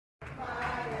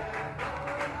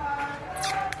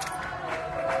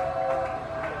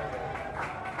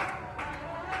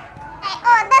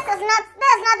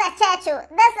not a church.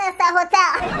 This is a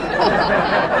hotel.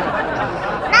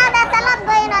 Now there's a lot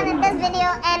going on in this video,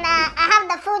 and I have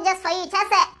the full just for you. Just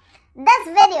say, this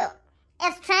video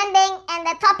is trending, and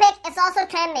the topic is also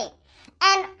trending.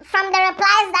 And from the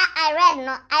replies that I read,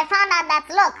 I found out that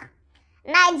look,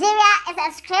 Nigeria is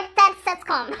a scripted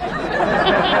sitcom.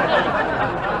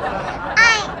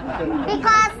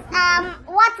 Because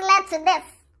what led to this?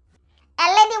 A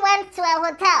lady went to a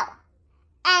hotel,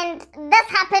 and this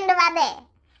happened over there.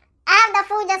 I have the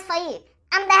food just for you.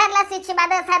 I'm the Headless YouTuber,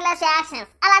 this is Headless Reactions.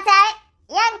 Alatai,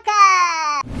 Yanka!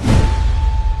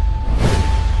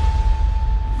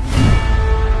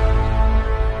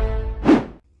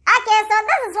 Okay, so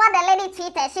this is what the lady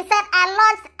tweeted. She said, I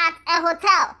lodged at a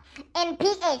hotel in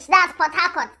PH, that's Port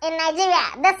Harcourt, in Nigeria,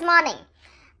 this morning.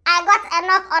 I got a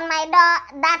knock on my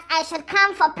door that I should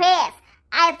come for prayers.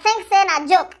 I think saying a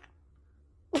joke.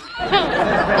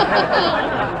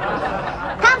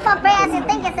 Come for prayers, you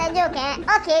think it's a joke, eh?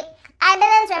 Okay, I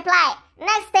didn't reply.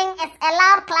 Next thing is a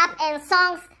loud clap and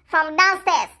songs from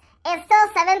downstairs. It's still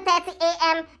 7:30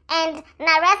 a.m. and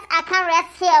now rest, I can't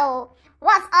rest here.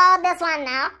 What's all this one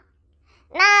now?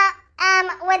 Now,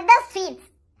 with this tweet,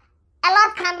 a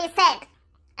lot can be said.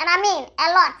 And I mean,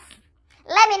 a lot.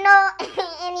 Let me know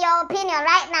in your opinion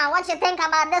right now what you think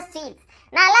about this tweet.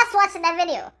 Now let's watch the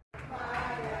video.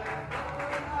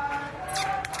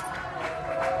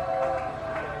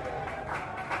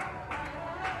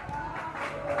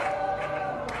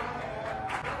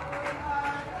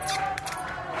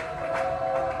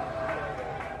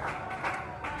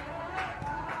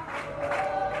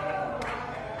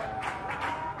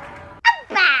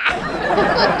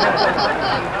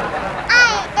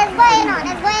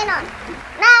 It's going on.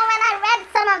 Now, when I read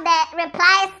some of the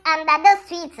replies under those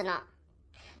tweets,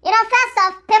 first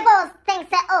off, people think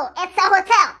that, oh, it's a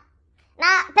hotel.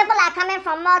 Now, people are coming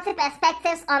from multi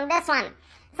perspectives on this one.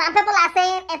 Some people are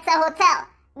saying it's a hotel.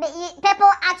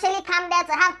 People actually come there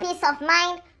to have peace of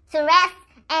mind, to rest,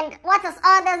 and what is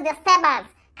all this disturbance?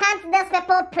 Can't these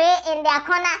people pray in their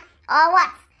corner, or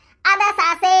what? Others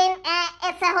are saying,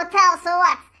 it's a hotel, so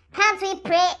what? Can't we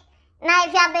pray? Now,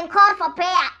 if you have been called for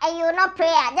prayer and you will not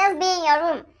pray, just be in your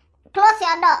room, close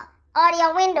your door or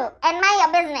your window and mind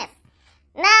your business.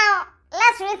 Now,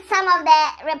 let's read some of the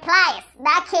replies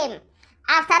that came.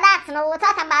 After that, we'll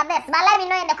talk about this. But let me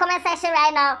know in the comment section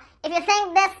right now if you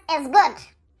think this is good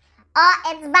or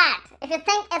it's bad. If you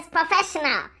think it's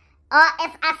professional or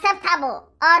it's acceptable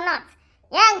or not.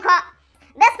 Yanko,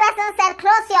 this person said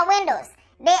close your windows.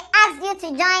 They asked you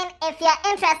to join if you're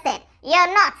interested.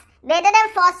 You're not. They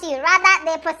didn't force you, rather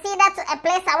they proceeded to a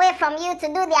place away from you to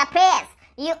do their prayers.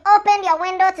 You opened your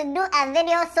window to do a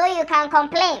video so you can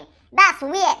complain. That's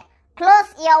weird.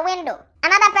 Close your window.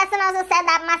 Another person also said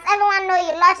that must everyone know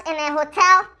you lodged in a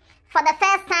hotel for the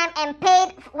first time and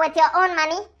paid with your own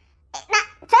money?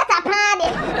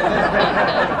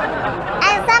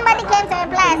 And somebody came to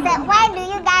reply and said, why do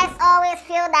you guys always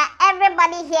feel that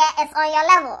everybody here is on your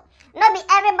level? No be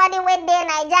everybody with their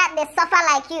Niger, they suffer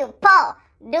like you. Paul,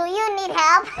 do you need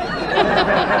help?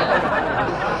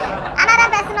 Another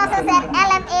person also said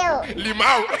LMAO.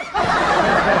 Limau.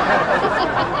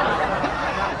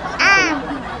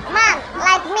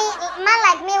 Man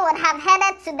like me would have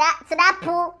headed to that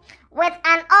pool with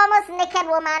an almost naked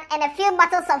woman and a few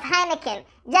bottles of Heineken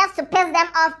just to piss them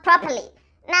off properly.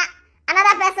 Now,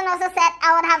 another person also said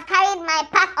I would have carried my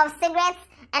pack of cigarettes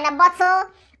and a bottle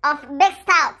of big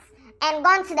stouts and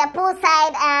gone to the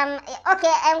poolside, and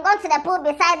gone to the pool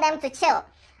beside them to chill.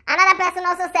 Another person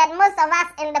also said most of us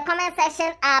in the comment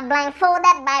section are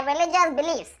blindfolded by religious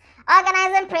beliefs.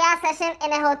 Organizing prayer session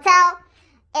in a hotel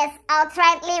is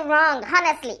outrightly wrong,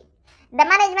 honestly. The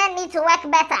management need to work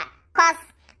better, cause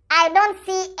I don't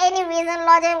see any reason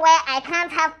lodging where I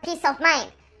can't have peace of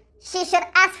mind. She should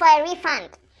ask for a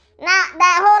refund. Now, there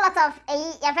are a whole lot of,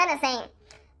 your friend is saying,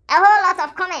 a whole lot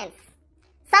of comments.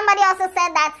 Somebody also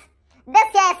said that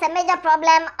this year is a major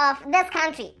problem of this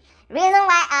country. Reason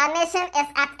why our nation is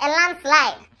at a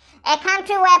landslide. A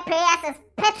country where prayers is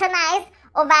patronized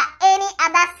over any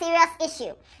other serious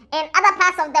issue. In other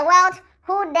parts of the world,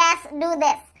 who dares do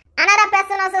this? Another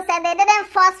person also said they didn't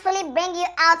forcefully bring you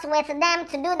out with them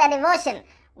to do the devotion.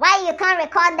 Why you can't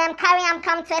record them, carry them,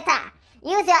 come Twitter.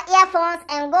 Use your earphones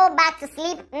and go back to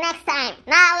sleep next time.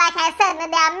 Now, like I said, there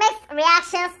are mixed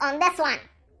reactions on this one.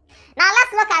 Now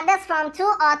let's look at this from 2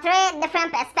 or 3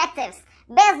 different perspectives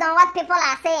based on what people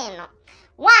are saying.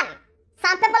 One,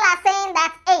 some people are saying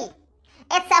that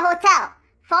it's a hotel.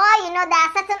 For all you know, there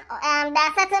are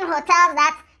certain hotels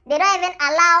that they don't even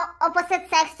allow opposite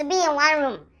sex to be in one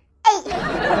room.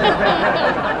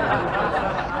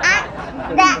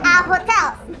 There are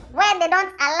hotels where they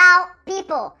don't allow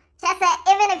people. Just say,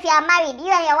 even if you are married,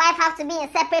 you and your wife have to be in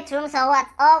separate rooms or what?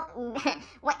 Or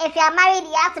if you are married,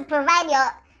 you have to provide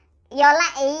your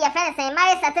friends saying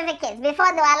marriage certificates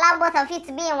before they will allow both of you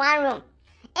to be in one room.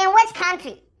 In which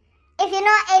country? If you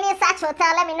know any such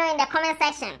hotel, let me know in the comment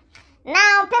section.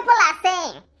 Now, people are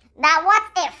saying that what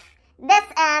if this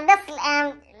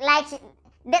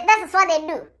is what they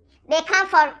do. They come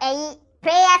for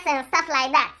prayers and stuff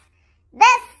like that.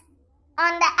 This,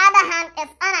 on the other hand, is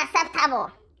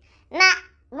unacceptable. Now,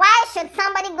 why should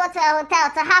somebody go to a hotel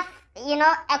to have,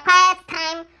 a quiet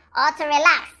time or to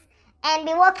relax and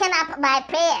be woken up by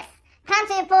prayers? Can't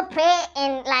people pray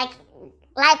in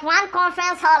like one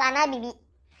conference hall and not be?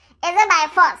 Is it by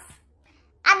force?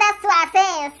 Others too are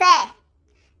saying,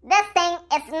 this thing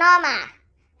is normal.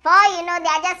 For all you know, they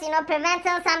are just,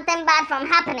 preventing something bad from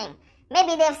happening.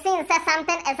 Maybe they've seen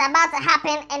something is about to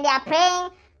happen and they are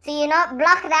praying to,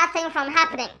 block that thing from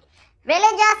happening.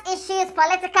 Religious issues,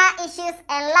 political issues,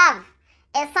 and love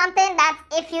is something that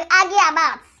if you argue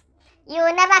about, you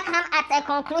will never come at a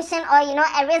conclusion or,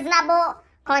 a reasonable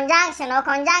conjunction or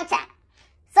conjuncture.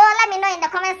 So let me know in the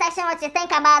comment section what you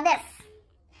think about this.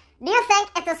 Do you think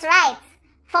it is right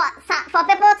for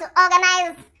people to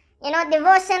organize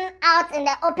devotion out in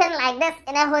the open like this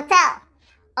in a hotel?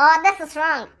 Or this is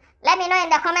wrong? Let me know in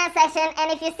the comment section.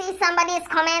 And if you see somebody's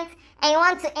comment and you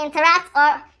want to interact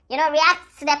or,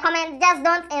 react to the comment, just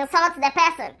don't insult the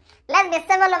person. Let's be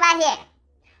civil over here.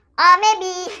 Or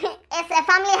maybe it's a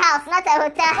family house, not a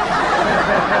hotel.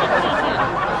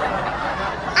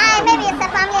 Maybe it's a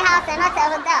family house and not a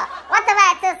hotel. Whatever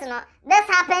it is, this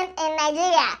happened in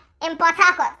Nigeria, in Port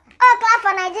Harcourt. Oh, clap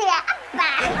for Nigeria.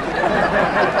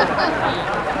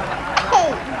 Hey,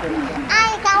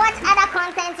 you can watch other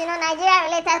content,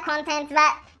 Nigeria-related content,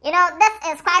 but, this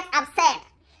is quite absurd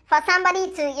for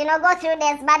somebody to, go through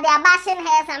this, but they are bashing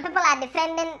her. Some people are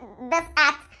defending this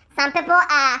act. Some people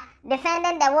are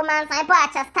defending the woman. Some people are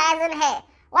chastising her.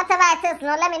 Whatever it is,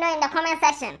 let me know in the comment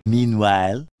section.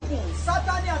 Meanwhile,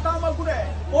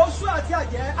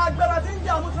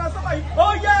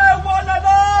 oh yeah.